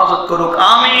আমাদেরকে হেফাজত করুক,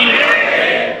 আমিন।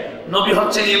 নবী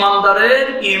হচ্ছেন ঈমানদারের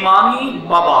ঈমানি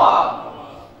বাবা।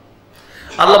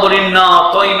 আল্লাহ বলেন না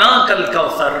তাইনাকাল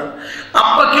কাউসার,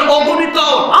 আপনাকে অগণিত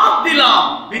হাত দিলাম,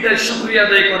 বিদায় শুকরিয়া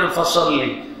আদায় করেন, ফসল্লি,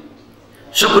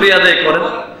 শুকরিয়া আদায় করেন,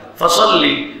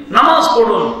 ফসল্লি, নামাজ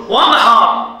পড়ুন, ওয়ানহার,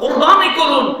 কুরবানি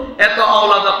করুন, এত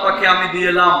আওলাদ আপনাকে আমি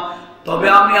দিলাম। তবে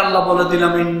আমি আল্লাহ বলে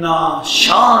দিলাম ইন্না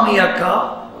শানিয়াকা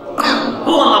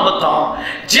হুয়াল আবতার,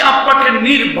 যে আপনাকে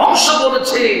নির্বংশ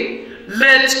বলেছে,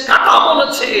 লেজ কাটা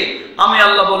বলেছে, আমি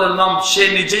আল্লাহ বললাম সে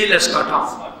নিজেই লেজ কাটা,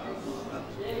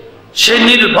 সে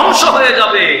নির্বংশ হয়ে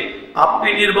যাবে। আপনি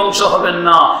নির্বংশ হবেন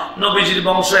না। নবীজির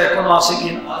বংশ এখনো আছে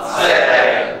কিনা?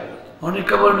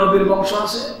 অনেকে বলে নবীর বংশ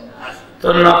আছে, তো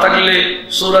না থাকলে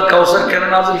সূরা কাউসার কেন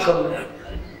নাযিল করলেন?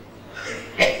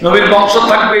 নবীর বংশ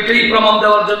থাকবে এটাই প্রমাণ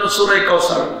দেওয়ার জন্য সূরা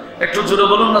কাউসার। একটু জোরে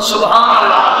বলুন না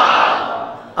সুবহানাল্লাহ।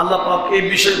 আল্লাহ পাক এই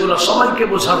বিষয়গুলো সবাইকে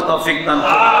বোঝার তৌফিক দান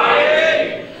করুন।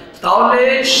 তাহলে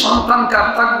সন্তান কার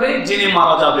থাকবে? যিনি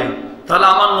মারা যাবেন। তাহলে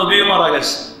আমার নবীও মারা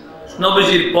গেছে,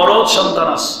 নবীজির পরও সন্তান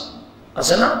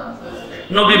আছে না?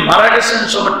 নবী মারা গেছেন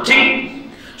সব ঠিক,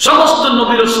 সমস্ত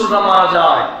নবী রাসূলরা মারা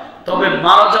যায়। তবে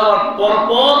মারা যাওয়ার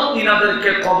পরপর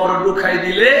ইনাদেরকে কবরে ঢুকাই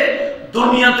দিলে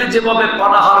দুনিয়াতে যেভাবে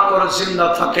পানাহার করে জিন্দা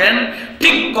থাকেন,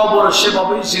 ঠিক কবরে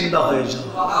সেভাবেই জিন্দা হয়ে যান।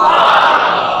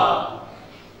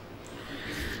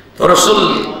 তো রাসূল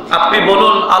আপনি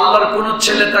বলুন, আল্লাহর কোন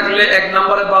ছেলে থাকলে এক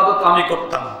নম্বরে ইবাদত আমি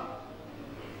করতাম,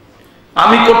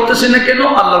 আমি করতেছি না কেন?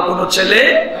 আল্লাহর কোন ছেলে।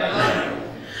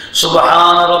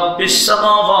 সুবহান রাব্বিস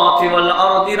সামাওয়াতি ওয়াল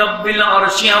আরদি রাব্বিল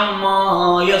আরশি আম্মা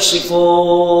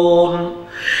ইয়াসিফুন।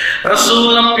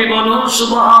 রাসূল আপনি বলুন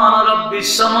সুবহান রাব্বিস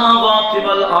সামাওয়াতি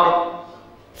ওয়াল আরদ,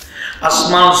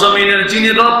 আসমান জমিনের যিনি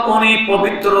রব উনি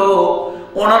পবিত্র,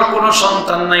 ওনার কোনো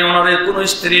সন্তান নাই, ওনার কোনো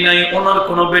স্ত্রী নাই, ওনার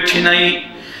কোনো বেটি নাই।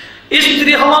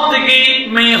 স্ত্রী হওয়া থেকে,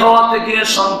 মেয়ে হওয়া থেকে,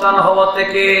 সন্তান হওয়া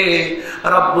থেকে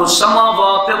রব্বুস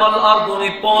সামাওয়াতি ওয়াল আরদ উনি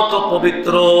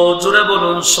পবিত্র। জোরে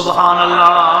বলুন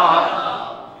সুবহানাল্লাহ।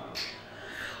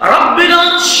 রব্বিল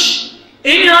আরশ,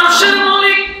 ইনি আরশের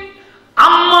মালিক।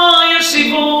 আম্মা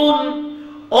ইয়াসিফুন,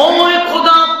 ওই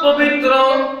খোদা পবিত্র,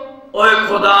 ওই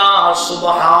খোদা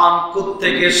সুবহান,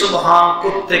 কুত্তেকে সুবহান,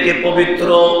 কুত্তেকে পবিত্র।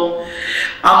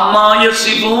 আম্মা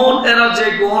ইয়াসিফুন, এরা যে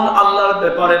গুণ আল্লাহর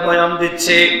ব্যাপারে বয়ান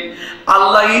দিচ্ছে,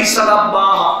 আল্লাহ ঈসার আব্বা,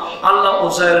 আল্লাহ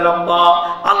উযাইর আব্বা,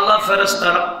 আল্লাহ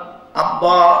ফেরেশতার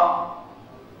আব্বা,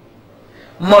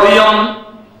 মরিয়ম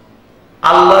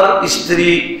আল্লাহর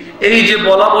স্ত্রী, এই যে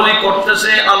বলা বলি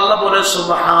করতেছে, আল্লাহ বলে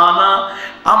সুবহানা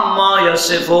আম্মা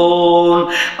ইয়াসিফুন,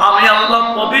 আমি আল্লাহ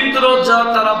পবিত্র, যা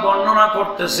তারা বর্ণনা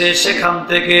করতেছে সেখান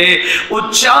থেকে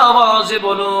উচ্চ আওয়াজে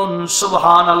বলুন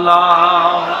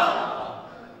সুবহানাল্লাহ।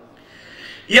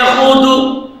 ইয়াহুদু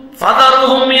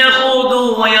ফাদারহুম ইয়াহুদু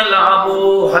ওয়া ইয়ালআবু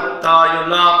হাত্তা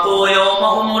ইউলাকু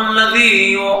ইয়াওমাহুমুল্লাযী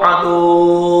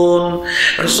ইউআদুন।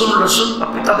 রাসূল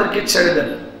আপনি তাদেরকে ছেড়ে দেন,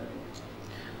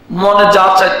 মনে যা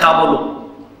চায় তা বলুক,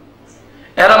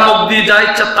 এরা মুখ দিয়ে যা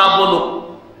ইচ্ছা তা বলুক।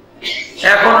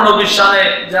 এখন নবীর শানে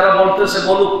যারা বলতেছে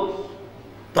বলুক,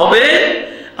 তবে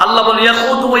আল্লাহ বলে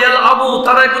ইয়াহুদু ওয়া ইয়ালআবু,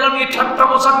 তারা এগুলো নিয়ে ঠাট্টা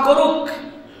মজাক করুক।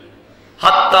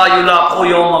 হাত্তা ইউলাকু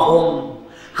ইয়াওমাহুম,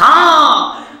 হ্যাঁ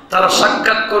তারা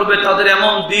সাক্ষাৎ করবে তাদের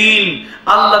এমন দিন,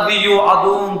 আল্লাযী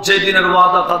ইউআদুন, যে দিনের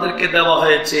ওয়াদা তাদেরকে দেওয়া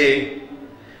হয়েছে,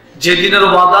 যে দিনের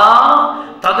ওয়াদা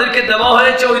তাদেরকে দেওয়া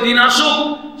হয়েছে, ওই দিন আসুক,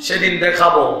 সেদিন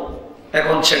দেখাবো।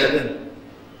 এখন ছেড়ে দেন।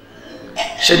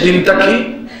 সে দিনটা কি?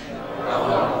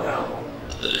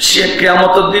 সে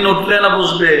কিয়ামতের দিন উঠলে না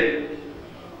বুঝবে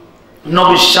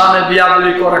নবীর শানে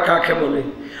বেয়াদবি করা কাকে বলে,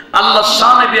 আল্লাহর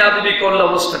শানে বেয়াদবি করলে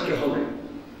অবস্থা কি হবে।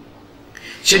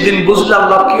 সেদিন বুঝলে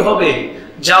আল্লাহ কি হবে,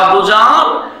 যা বোঝার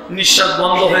নিঃশ্বাস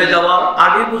বন্ধ হয়ে যাওয়ার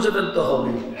আগে বুঝে ফেলতে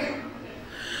হবে।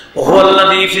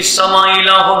 হুয়াল্লাযী ফিস সামাই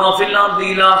ইলাহুন ওয়া ফিল আরদি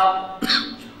ইলাহ,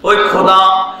 ওই খোদা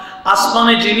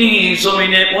আসমানে যিনি,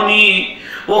 জমিনে উনি।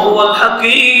 ওয়া হুয়াল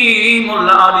হাকীমুল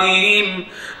আলীম,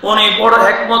 উনি বড়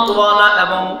হিকমতওয়ালা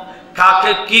এবং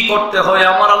কাকে কি করতে হয়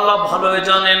আমার আল্লাহ ভালোই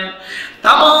জানেন।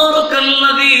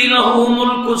 তাবারাকাল্লাযী লাহু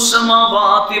মুলকুস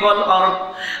সামাওয়াতি ওয়াল আরদ,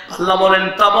 আল্লাহ বলেন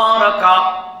তাবারাকা,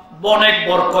 অনেক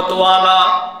বরকতওয়ালা,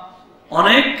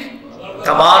 অনেক,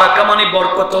 তাবারাকা মানে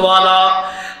বরকতওয়ালা।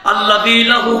 আল্লাযী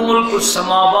লাহু মুলকুস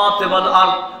সামাওয়াতি ওয়াল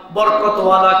আরদ,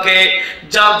 বরকতওয়ালাকে,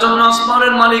 যার জন্য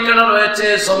আসমানের মালিকানা রয়েছে,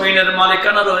 জমিনের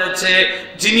মালিকানা রয়েছে,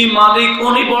 যিনি মালিক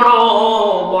উনি বড়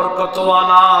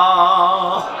বরকতওয়ালা।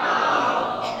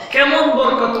 কেমন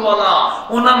বরকতওয়ালা?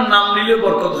 ওনার নাম নিলে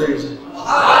বরকত হয়ে যায়।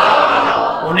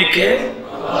 উনি কে?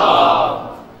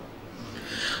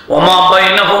 ওমা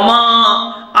বাইনাহুমা,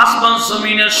 আসমান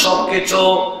জমিনের সবকিছু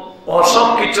ও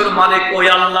সবকিছুর মালিক ওই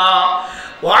আল্লাহ।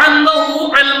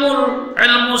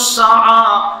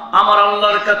 আমার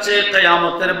আল্লাহর কাছে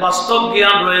কিয়ামতের বাস্তব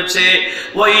জ্ঞান রয়েছে।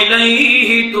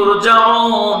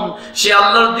 সে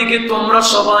আল্লাহর দিকে তোমরা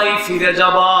সবাই ফিরে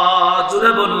যাবা।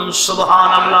 জোরে বলুন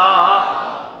সুবহানাল্লাহ।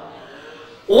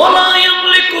 ওয়ালা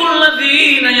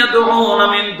ইয়ামলিকুল্লাযীনা ইয়াদউনা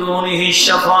মিন দুনিহি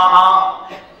শাফাআ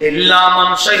ইল্লা মান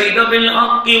শাহিদা বিল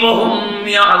হাক্কি ওয়া হুম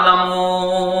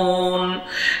ইয়ালামুন।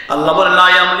 আল্লাহ বলেন লা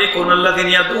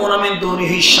ইয়ামলিকুল্লাযীনা ইয়াদউনা মিন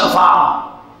দুনিহি শাফাআ,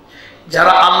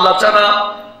 যারা আল্লাহ ছাড়া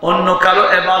অন্য কারো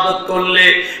ইবাদত করলে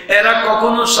এরা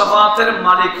কখনো শাফাআতের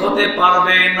মালিক হতে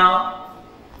পারবে না।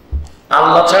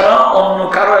 আল্লাহ ছাড়া অন্য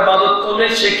কারো ইবাদত করলে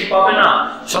সে কি পাবে না?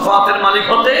 শাফাআতের মালিক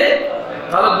হতে।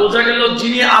 তাহলে বোঝা গেল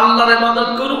যিনি আল্লাহর ইবাদত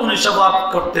করবে উনি শাফাআত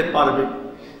করতে পারবে।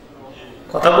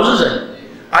 কথা বোঝা যায়?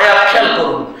 আয়াত খেয়াল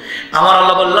করুন। আমার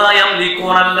আল্লাহ বললেন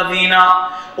ইয়ামলিকুনাল্লাযীনা,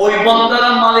 ওই বান্দারা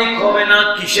মালিক হবে না।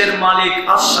 কিসের মালিক?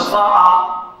 আশ-শাফাআ,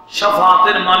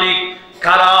 শাফাআতের মালিক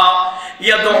কারা?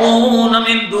 ইয়াদউনা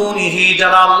মিন দুনিহি,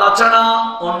 যারা আল্লাহ ছাড়া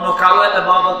অন্য কারো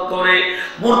ইবাদত করে,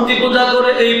 মূর্তি পূজা করে,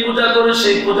 এই পূজা করে,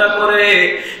 সেই পূজা করে,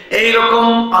 এই রকম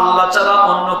আল্লাহ ছাড়া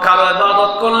অন্য কারো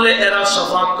ইবাদত করলে এরা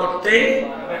শাফাআত করতে।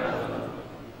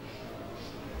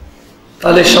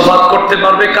 তাহলে শাফাআত করতে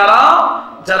পারবে কারা?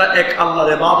 যারা এক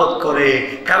আল্লাহর ইবাদত করে।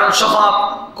 কারণ শাফাআত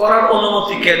করার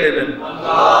অনুমতি কে দেবেন?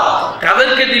 আল্লাহ।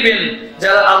 কাদেরকে দিবেন?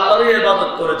 যারা আল্লাহর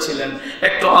ইবাদত করেছিলেন।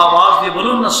 একটু আওয়াজ দিয়ে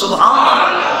বলুন না সুবহানাল্লাহ।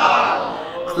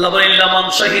 আল্লাহ বলেন ইল্লা মান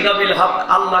শাহিদা বিল হক,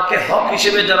 আল্লাহকে হক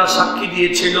হিসেবে যারা সাক্ষী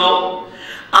দিয়েছিল,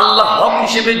 আল্লাহ হক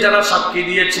হিসেবে যারা সাক্ষী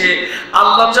দিয়েছে,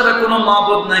 আল্লাহ ছাড়া কোনো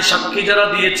মাবুদ নাই, সাক্ষী যারা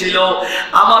দিয়েছিল,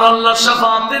 আমার আল্লাহ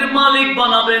শাফাআতের মালিক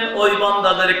বানাবেন ওই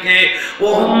বান্দাদেরকে।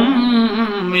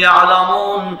 ওহুম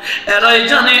ইয়ালামুন, এরাই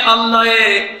জানে আল্লাহ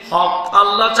হক,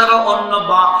 আল্লাহ ছাড়া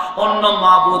অন্য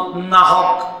মাবুদ না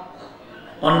হক।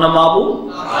 অন্য মাবুদ,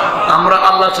 আমরা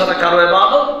আল্লাহ ছাড়া কারো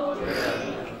ইবাদত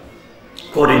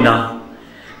করি না।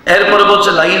 এরপরে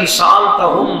বলছে লাইন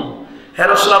সাআলতাহুম, হে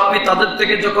রাসূল আপনি তাদের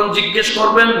থেকে যখন জিজ্ঞেস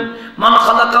করবেন মান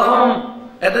খালাকাহুম,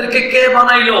 এদেরকে কে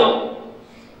বানাইলো,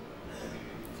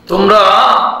 তোমরা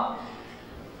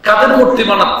কাদের মূর্তি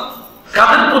বানাচ্ছ,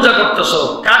 কাদের পূজা করতেছো,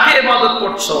 কাকে ইবাদত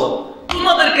করছো,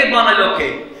 তোমাদেরকে বানাইলো কে?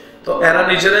 তো এরা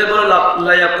নিজেরাই বলে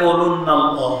লা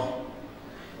ইয়াকুলুনাল্লাহ,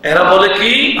 এরা বলে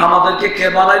কি আমাদেরকে কে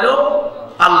বানাইলো?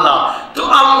 আল্লাহ। তো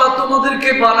আল্লাহ তোমাদেরকে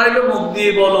বানাইলো, মুখ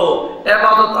দিয়ে বলো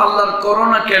ইবাদত আল্লাহর করো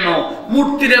না কেন?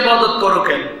 মূর্তির ইবাদত করো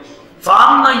কেন?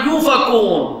 ফান্না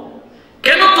ইউফাকুন,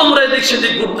 কেন তোমরা এদিক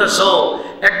সেদিক ঘুরতেছো?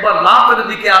 একবার লাতের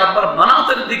দিকে, আরেকবার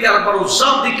মানাতের দিকে, আরেকবার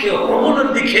উজ্জার দিকে, হরমোনের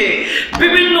দিকে,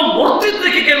 বিভিন্ন মূর্তির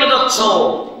দিকে কেন যাচ্ছ?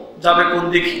 যাবে কোন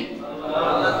দিকে?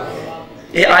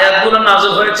 এই আয়াতগুলো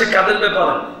নাযিল হয়েছে কাদের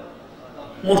ব্যাপারে?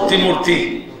 মূর্তি।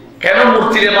 কেন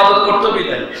মূর্তির ইবাদত করতে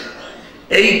বিদায়?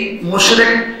 এই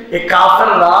মুশরিক, এই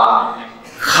কাফেররা,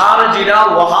 খারজিরা,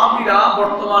 ওয়াহাবিরা,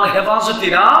 বর্তমান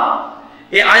হেফাজতিরা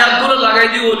এই আয়াতগুলো লাগাই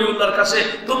দিয়ে ওলিউল্লাহর কাছে,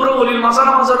 তোমরা ওলির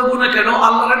মাজার গুনে কেন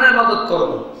আল্লাহর না ইবাদত করো?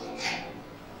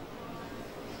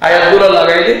 আয়াতগুলো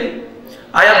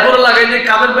লাগাই দিয়ে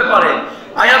কাদের ব্যাপারে?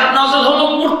 আয়াত নাযিল হলো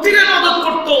মূর্তির ইবাদত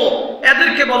করতো,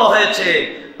 এদেরকে বলা হয়েছে।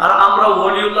 আর আমরা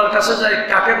ওলিউল্লাহর কাছে যাই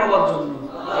কাকে বলার জন্য?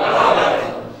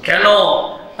 কেন?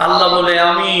 আল্লাহ বলে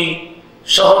আমি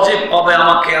সহজে পাবে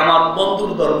আমাকে আমার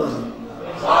বন্ধুর দরবার,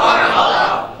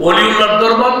 ওলিউল্লাহর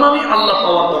দরবার মানে আল্লাহ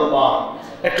পাওয়ার দরবার।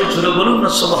 একটু জোরে বলুন না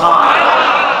সুবহানাল্লাহ।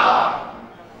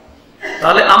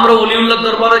 তাহলে আমরা ওলিউল্লাহর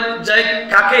দরবারে যাই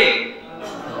কাকে?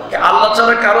 আল্লাহ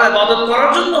ছাড়া কারো ইবাদত করার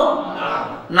জন্য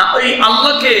না, ওই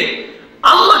আল্লাহকে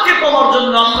পাওয়ার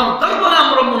জন্য আল্লাহর দরবারে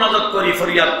আমরা মুনাজাত করি,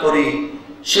 ফরিয়াদ করি।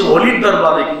 সে ওলির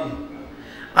দরবারে কি?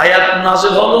 আয়াত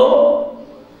নাযিল হলো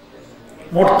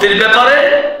মূর্তির ব্যাপারে,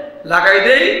 লাগাই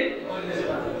দেই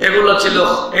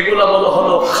এগুলা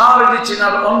হলো খারিজি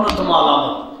চিনার অন্যতম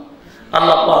আলামত।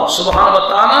 আল্লাহ পাক সুবহানাহু ওয়া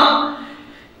তাআলা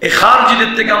এই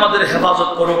খারিজিদের থেকে আমাদের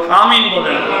হেফাজত করুক, আমিন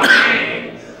বলেন।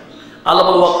 আল্লাহ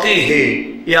বলে ওয়াকিহি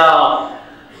ইয়া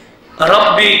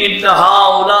রাব্বি ইন্না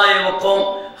হাউলাই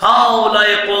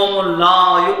কওমুন লা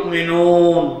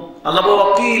ইউমিনুন। আল্লাহ বলে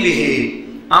ওয়াকিলিহি,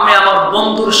 আমি আমার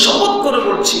বন্ধুর শপথ করে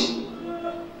বলছি,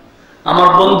 আমার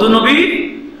বন্ধু নবী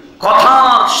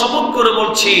কথার শপথ করে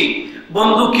বলছি।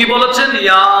 বন্ধু কি বলেছেন?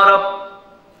 ইয়া রব,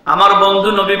 আমার বন্ধু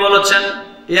নবী বলেছেন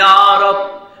ইয়া রব,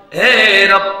 হে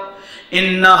রব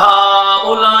ইন্না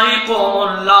হাউলাই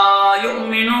কওমুন লা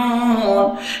ইউমিনুন,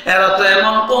 এরা তো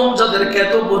এমন কওম যাদেরকে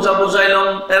এত বুঝাইলাম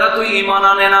এরা তো ঈমান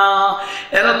আনে না,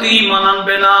 এরা তো ঈমান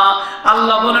আনবে না।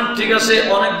 আল্লাহ বলেন ঠিক আছে,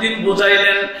 অনেকদিন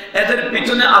বুঝাইলেন, এদের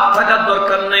পিছনে আর থাকার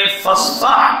দরকার নেই।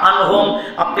 ফাসফাহ আনহুম,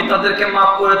 আপনি তাদেরকে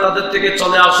মাফ করে তাদের থেকে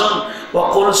চলে আসুন। ওয়া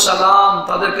কুল সালাম,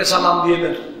 তাদেরকে সালাম দিয়ে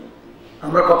দেন।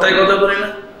 আমরা কথাই কথা বলি না,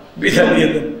 বিদায় দিয়ে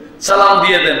দেন, সালাম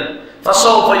দিয়ে দেন।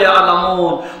 ফাসাউফা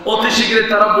ইয়ালামুন, অতি শীঘ্রই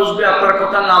তারা বুঝবে। আপনার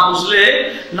কথা না বুঝলে,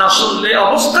 না শুনলে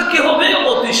অবস্থা কি হবে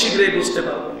অতি শীঘ্রই বুঝতে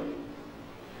পারবে।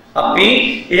 আপনি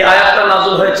এই আয়াতটা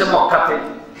নাযিল হয়েছে মক্কাতে,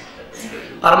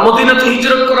 আর মদিনাতে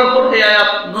হিজরত করার পর এই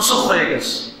আয়াত নসখ হয়ে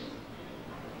গেছে।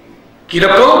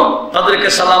 কিরকম? তাদেরকে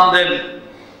সালাম দেন,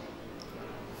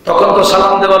 তখন তো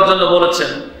সালাম দেওয়ার জন্য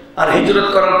বলেছেন, আর হিজরত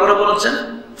করার পরে বলেছেন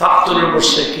ফাকতুল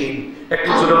মুশরিকিন। একটু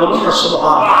জোরে বলুন না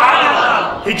সুবহানাল্লাহ।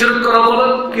 হিজরত করা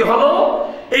বলেন কি হলো?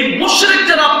 এই মুশরিক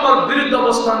যারা আপনার বিরুদ্ধে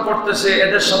অবস্থান করতেছে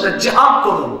এদের সাথে জিহাদ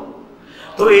করুন।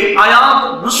 তো এই আয়াত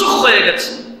নসখ হয়ে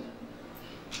গেছে।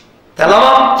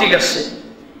 তেলাওয়াত ঠিক আছে,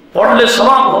 পড়লে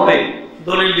সওয়াব হবে,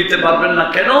 দলিল দিতে পারবেন না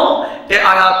কেন? এই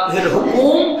আয়াতের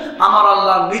হুকুম আমার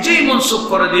আল্লাহ নিজেই মনসুখ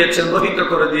করে দিয়েছেন, রহিত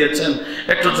করে দিয়েছেন।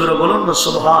 একটু জোরে বলুন না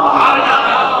সুবহানাল্লাহ।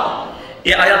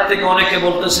 এই আয়াত থেকে অনেকে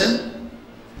বলতেছেন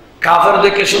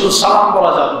কাফেরদেরকে শুধু সালাম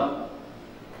বলা যাবে,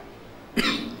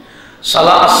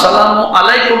 আসসালামু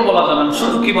আলাইকুম বলা যাবে না,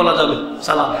 শুধু কি বলা যাবে?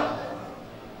 সালাম,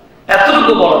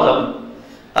 এতটুকু বলা যাবে।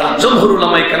 আর জমহুর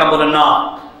উলামায়ে কেরাম বলেন না,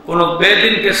 কোন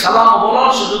বেদিনকে সালাম বলার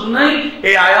সুযোগ নেই।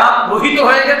 এই আয়াত রহিত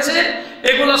হয়ে গেছে।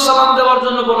 এগুলো সালাম দেওয়ার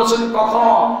জন্য বলেছেন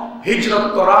কখন? হিজরত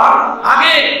করার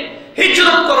আগে।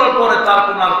 হিজরত করার পরে তার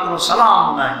কোনো সালাম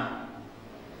নাই।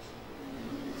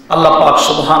 আল্লাহ পাক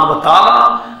সুবহানাহু ওয়া তাআলা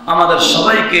আমাদের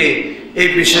সবাইকে এই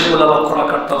বিষয়গুলো লক্ষ্য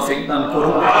রাখার তৌফিক দান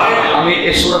করুন। আমি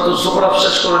এই সূরাতুল যুখরুফ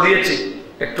শেষ করে দিয়েছি,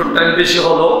 একটু টাইম বেশি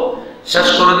হলো, শেষ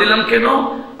করে দিলাম কেন?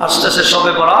 আসতেছে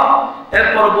শবে বরাত,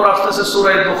 এরপর আসতেছে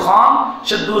সূরা দুখান।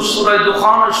 সে সূরা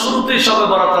দুখানের শুরুতেই শবে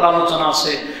বরাতের আলোচনা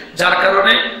আছে, যার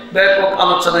কারণে ব্যাপক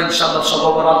আলোচনা ইনশাআল্লাহ শবে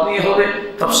বরাত নিয়ে হবে।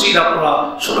 তাফসীর আমরা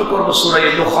শুরু করব সূরা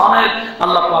দুখানের।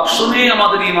 আল্লাহ পাক শুনে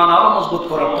আমাদের ঈমান আরো মজবুত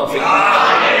করার তৌফিক।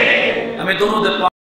 আমি দরুদ